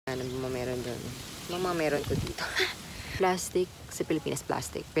Mama, meron ko dito. Plastic. Sa Pilipinas,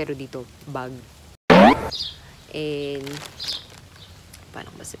 plastic. Pero dito, bag. And, paano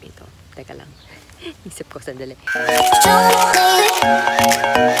ko ba sabihin ito? Teka lang. Isip ko, sandali.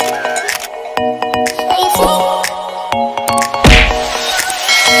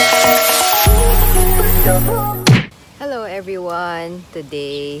 Hello everyone!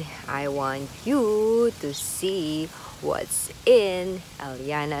 Today, I want you to see what's in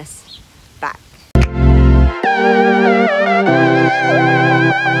ELEANA'S bag.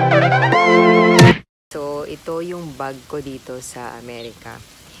 So, ito yung bag ko dito sa Amerika.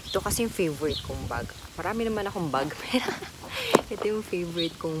 Ito kasi yung favorite kong bag. Marami naman akong bag, pero ito yung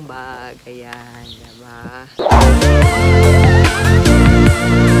favorite kong bag. Ayan, diba?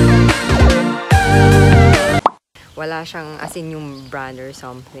 Wala siyang, as in yung brand or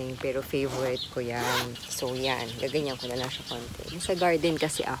something, pero favorite ko yan. So, yan. Gaganyan ko na lang siya konti. Sa garden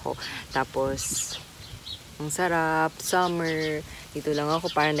kasi ako. Tapos, ang sarap. Summer. Dito lang ako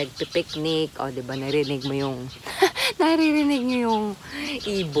para nagpipiknik. O, diba, narinig mo yung naririnig nyo yung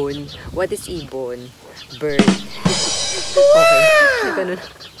ibon. What is ibon? Bird. Okay.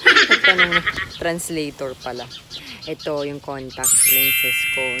 Nagtanong translator pala. Ito, yung contact lenses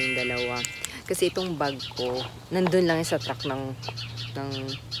ko. Yung dalawa. Kasi itong bag ko, nandun lang sa truck ng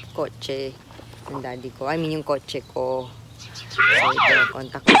kotse ng daddy ko. I mean, yung kotse ko. So, ito,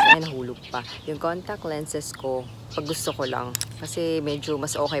 contact lenses. Ay, nahulog pa. Yung contact lenses ko, pag gusto ko lang. Kasi medyo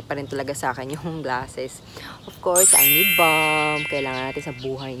mas okay pa rin talaga sa akin yung glasses. Of course, I need balm. Kailangan natin sa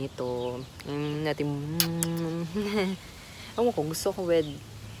buhay nito. Ewan ko, gusto ko with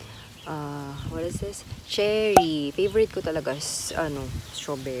what is this? Cherry. Favorite ko talaga is,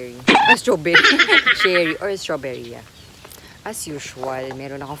 strawberry. Strawberry. Cherry or strawberry, yeah. As usual,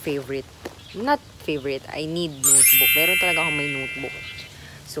 meron akong favorite. Not favorite, I need notebook. Meron talaga akong may notebook.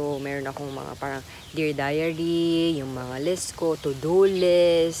 So, meron akong mga parang Dear Diary, yung mga list ko, to-do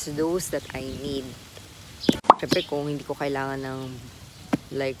list, those that I need. Siyempre, kung hindi ko kailangan ng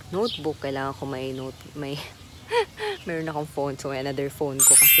like notebook, kailangan ko may meron akong phone. So, another phone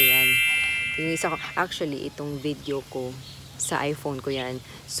ko kasi yan. Yung isa ko, actually, itong video ko, sa iPhone ko yan.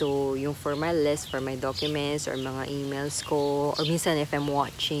 So, yung for my list, for my documents, or mga emails ko, or minsan if I'm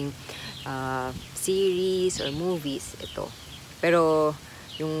watching series or movies, ito. Pero,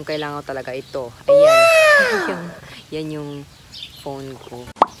 yung kailangan ko talaga ito. Ayan. Yan yung phone ko.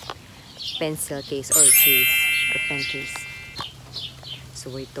 Pencil case or case. Or pen case.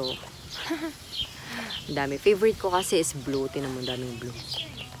 So, ito. Dami. Favorite ko kasi is blue. Tinan mo, daming blue.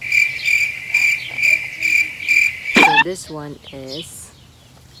 So, this one is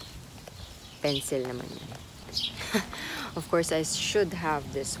pencil naman yan. Of course, I should have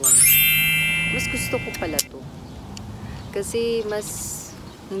this one. Mas gusto ko pala to. Kasi mas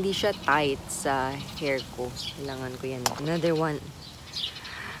hindi siya tight sa hair ko. Kailangan ko yan. Another one,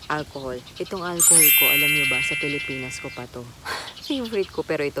 alcohol. Itong alcohol ko, alam nyo ba, sa Pilipinas ko pa to. Favorite ko,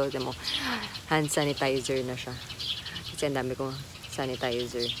 pero ito, mo, hand sanitizer na siya. Kasi ang dami kong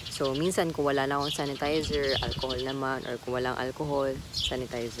sanitizer. So, minsan kung wala na akong sanitizer, alcohol naman, or kung walang alcohol,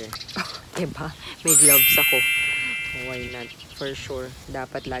 sanitizer. Diba? May gloves ako. Why not? For sure.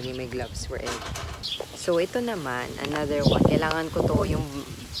 Dapat lagi may gloves for it. So, ito naman, another one. Kailangan ko to, yung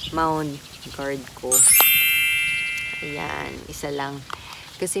mount guard ko. Ayan, isa lang.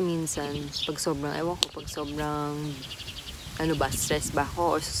 Kasi minsan, pag sobrang, ewan ko, pag sobrang stress ba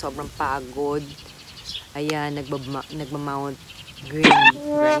ako, or sobrang pagod, ayan, nagmamount green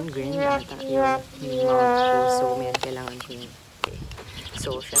yata yung mount ko. So, may kailangan ko yun. Okay.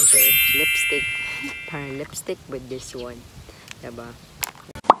 So, syempre, lipstick. Parang lipstick with this one. Diba?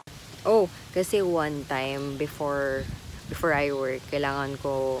 Oh, kasi one time, before I work, kailangan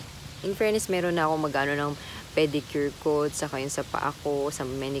ko, in fairness, meron na ako mag-ano ng pedicure ko, saka yung sa paa ko, sa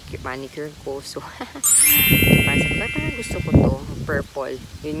manicure ko. So, parang gusto ko to, purple.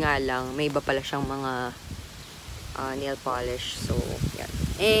 Yun nga lang, may iba pala siyang mga nail polish. So,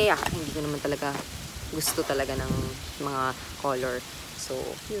 yan. Hindi ko naman talaga gusto talaga ng mga color. So,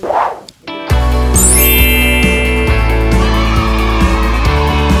 yun.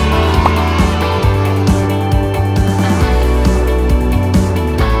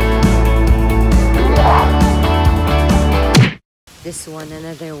 This one,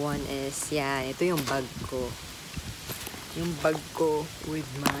 another one is, yan, ito yung bag ko. Yung bag ko with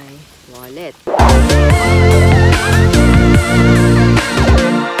my wallet.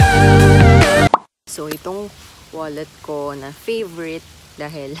 So, itong wallet ko na favorite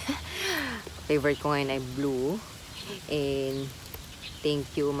dahil favorite ko ngayon ay blue. And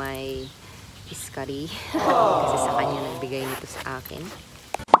thank you my iskari kasi sa kanya nagbigay nito sa akin.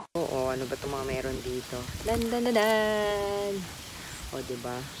 Oo, ano ba itong mga meron dito? Dan. O,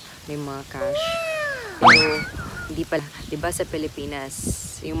 diba? May mga cash. Pero, hindi pala. Diba sa Pilipinas,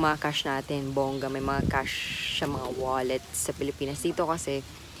 yung mga cash natin, bongga, may mga cash sa mga wallet sa Pilipinas. Dito kasi,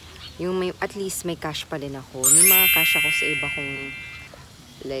 yung may, at least may cash pa din ako. May mga cash ako sa iba kong,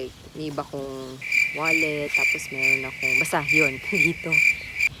 like, may iba kong wallet. Tapos meron akong, basta yun, dito.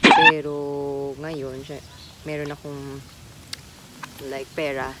 Pero, ngayon, meron akong, like,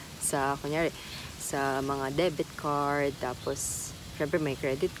 pera sa, kunyari, sa mga debit card. Tapos, syempre may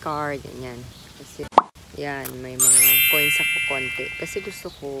credit card, ganyan. Kasi, yan, may mga coins ako konti. Kasi gusto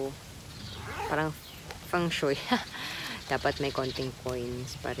ko, parang feng shui. Dapat may konting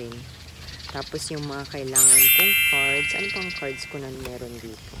coins pa rin. Tapos yung mga kailangan kong cards. Ano pang cards ko na meron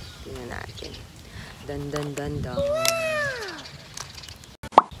dito? Tingnan natin. Dan.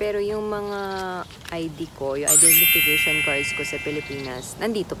 Pero yung mga ID ko, yung identification cards ko sa Pilipinas,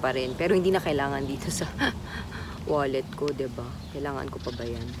 nandito pa rin. Pero hindi na kailangan dito sa wallet ko, diba? Kailangan ko pa ba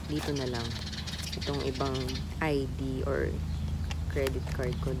yan? Dito na lang. Itong ibang ID or credit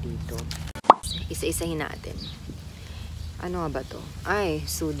card ko dito. Isa-isahin natin. Ano nga ba to? Ay,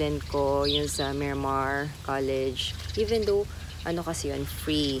 student ko, yun sa Miramar College. Even though, ano kasi yun,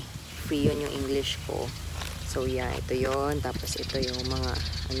 free. Free yun yung English ko. So, yeah, ito yun. Tapos, ito yung mga,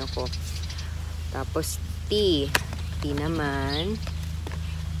 ano ko. Tapos, T naman.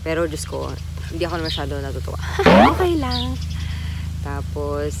 Pero, Diyos ko, hindi ako masyado natutuwa. Okay lang.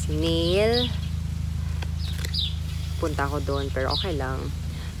 Tapos, nail. Punta ako doon, pero okay lang.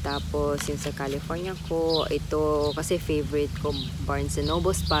 Tapos, yung sa California ko, ito, kasi favorite ko, Barnes &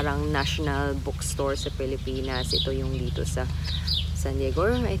 Noble's, parang national bookstore sa Pilipinas. Ito yung dito sa San Diego,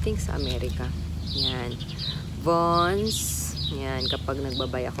 or I think sa Amerika. Yan. Vons. Yan, kapag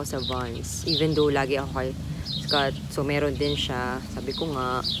nagbabay ako sa Vons. Even though lagi ako kay Scott, so meron din siya. Sabi ko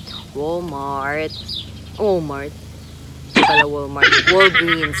nga, Walmart.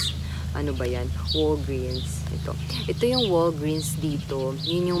 Walgreens. Ano ba yan? Walgreens. Ito yung Walgreens dito.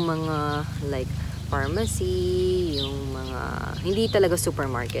 Yun yung mga like pharmacy, yung mga hindi talaga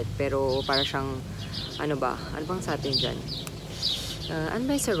supermarket, pero para siyang ano bang sa atin dyan? Ano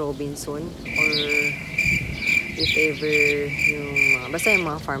ba sa Robinson? Or if ever yung mga, basta yung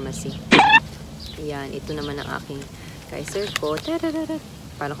mga pharmacy. Ayan, ito naman ang aking Kaiser ko.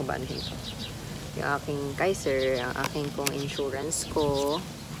 Paano ko ba anuhin ito? Yung aking Kaiser, ang aking kong insurance ko.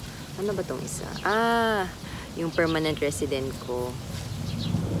 Ano ba tong isa? Yung permanent resident ko.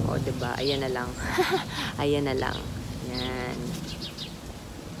 O, diba? Ayan na lang. Ayan na lang. Yan.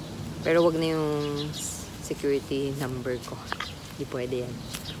 Pero wag na yung security number ko. Hindi pwede yan.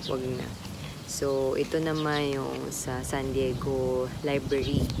 Wag na. So, ito naman yung sa San Diego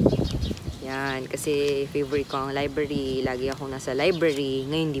Library. Yan. Kasi favorite ko ang library. Lagi akong nasa library.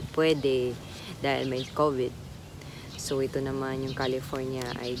 Ngayon hindi pwede. Dahil may COVID. So, ito naman yung California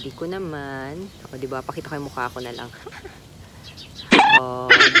ID ko naman. O, diba? Pakita ko yung mukha ko na lang.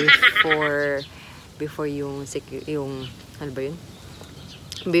 Before yung ano ba yun?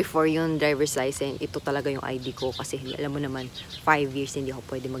 Before yung driver's license, ito talaga yung ID ko. Kasi, alam mo naman, 5 years hindi ako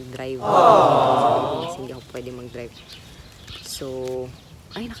pwede mag-drive. Hindi ako pwede mag-drive. So,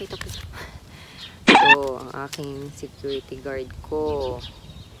 ay, nakita ko. So, ang aking security guard ko.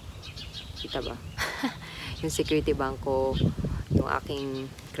 Kita ba? Yung security bank ko, yung aking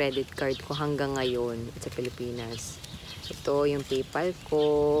credit card ko hanggang ngayon sa Pilipinas. Ito yung PayPal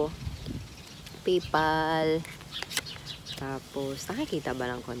ko. PayPal. Tapos, nakikita ba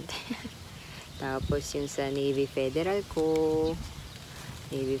ng konti? Tapos, yung sa Navy Federal ko.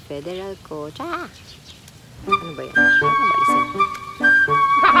 Navy Federal ko. Tsa! Ano ba yan? Ano ba isin?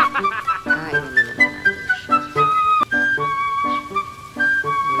 Inan na naman natin siya.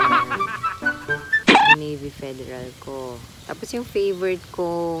 Navy Federal ko. Tapos yung favorite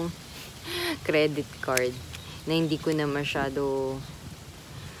kong credit card na hindi ko na masyado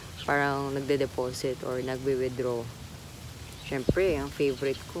parang nagde-deposit or nagbe-withdraw. Syempre, ang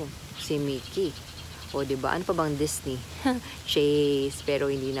favorite ko si Mickey. O, diba? Ano pa bang Disney? Chase.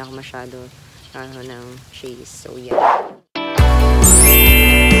 Pero hindi na ako masyado ng Chase. So, yeah.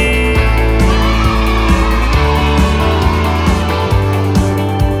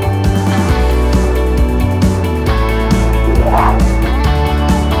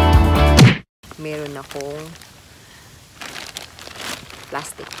 Meron akong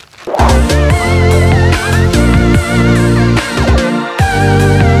plastic.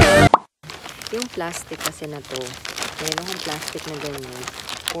 Yung plastic kasi na to, meron akong plastic na ganyan.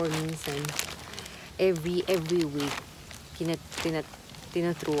 Or minsan, every week,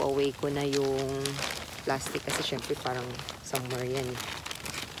 throw away ko na yung plastic kasi syempre parang somewhere yan.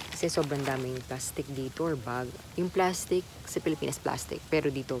 Kasi sobrang daming plastic dito or bag. Yung plastic, sa Pilipinas plastic. Pero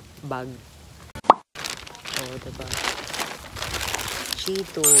dito, bag. Oh, diba?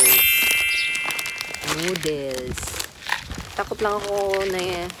 Cheetos. Noodles. Takot lang ako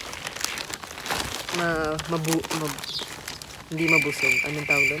na hindi mabusog. Anong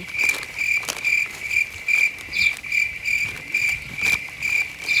tawag doon?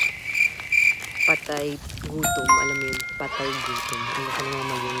 Patay gutom. Alam mo yun, patay gutom. Ano ka naman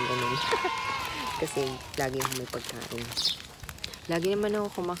maging ganun. Kasi lagi ako may pagkain. Lagi naman ako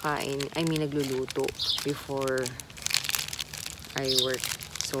kumakain. I mean, nagluluto before I work.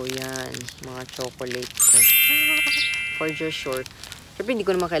 So, yan. Mga chocolate ko. For just short. Siyempre, hindi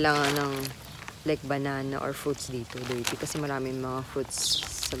ko naman kailangan ng like banana or fruits dito. Dirty. Kasi maraming mga fruits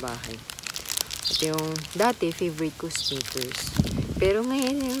sa bahay. At yung dati, favorite ko Snickers. Pero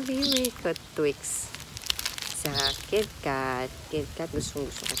ngayon, yung favorite ko, Twix. Sa KitKat. KitKat, gusto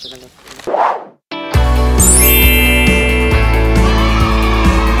ko talaga.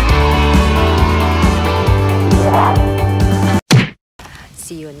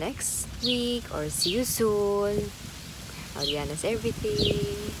 See you next week or see you soon. 𝙎𝙊𝘾𝙄𝘼𝙎.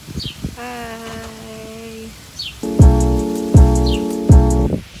 Bye!